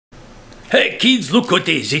Hey kids, look what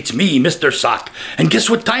it is. It's me, Mr. Sock. And guess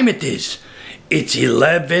what time it is? It's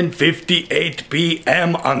 11:58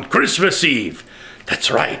 p.m. on Christmas Eve. That's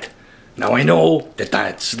right. Now I know that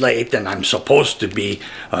that's late and I'm supposed to be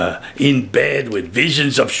in bed with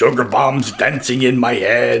visions of sugar bombs dancing in my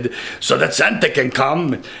head so that Santa can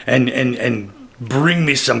come and bring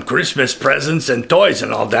me some Christmas presents and toys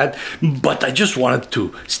and all that. But I just wanted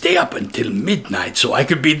to stay up until midnight so I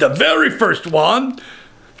could be the very first one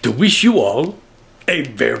to wish you all a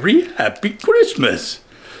very happy Christmas.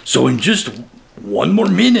 So in just one more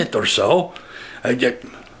minute or so,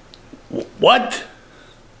 what?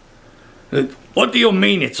 What do you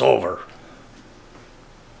mean it's over?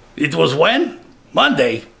 It was when?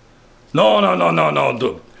 Monday? No,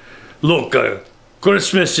 dude. Look,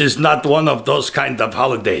 Christmas is not one of those kind of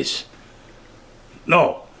holidays.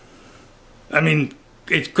 No. I mean,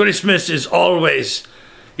 Christmas is always,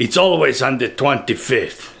 it's always on the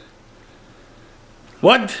 25th.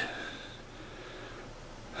 What?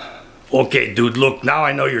 Okay, dude, look, now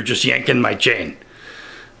I know you're just yanking my chain.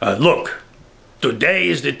 Look, today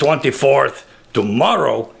is the 24th,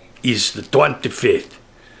 tomorrow is the 25th.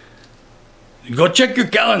 Go check your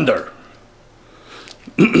calendar.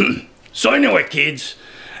 So anyway, kids,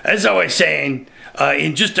 as I was saying,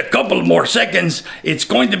 in just a couple more seconds, it's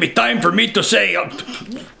going to be time for me to say,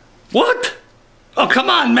 what? Oh, come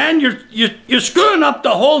on, man, you're screwing up the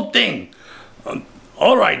whole thing.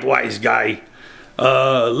 All right, wise guy.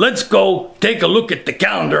 Let's go take a look at the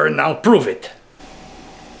calendar and I'll prove it.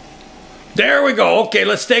 There we go. Okay,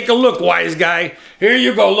 let's take a look, wise guy. Here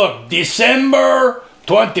you go. Look, December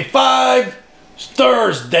 25,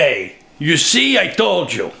 Thursday. You see, I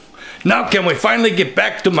told you. Now, can we finally get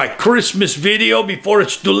back to my Christmas video before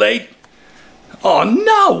it's too late? Oh,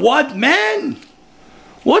 no, what, man?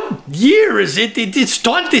 What year is it? It's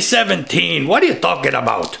 2017. What are you talking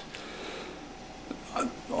about?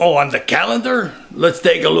 Oh, on the calendar? Let's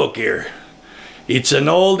take a look here. It's an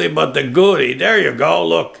oldie but the goodie. There you go,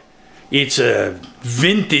 look. It's a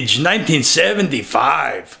vintage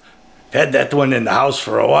 1975. Had that one in the house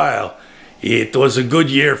for a while. It was a good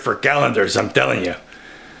year for calendars, I'm telling you.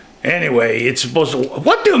 Anyway, it's supposed to...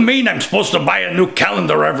 What do you mean I'm supposed to buy a new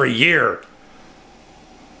calendar every year?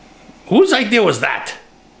 Whose idea was that?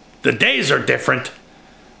 The days are different.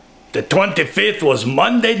 The 25th was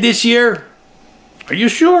Monday this year? Are you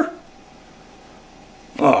sure?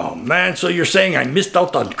 Oh, man, so you're saying I missed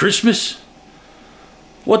out on Christmas?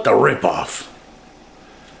 What a ripoff.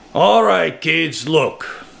 All right, kids,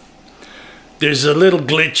 look. There's a little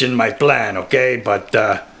glitch in my plan, okay? But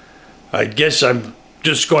I guess I'm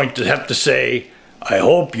just going to have to say, I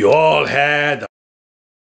hope you all had...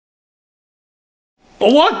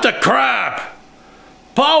 What the crap?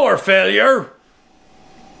 Power failure?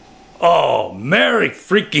 Oh, Merry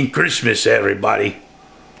freaking Christmas, everybody.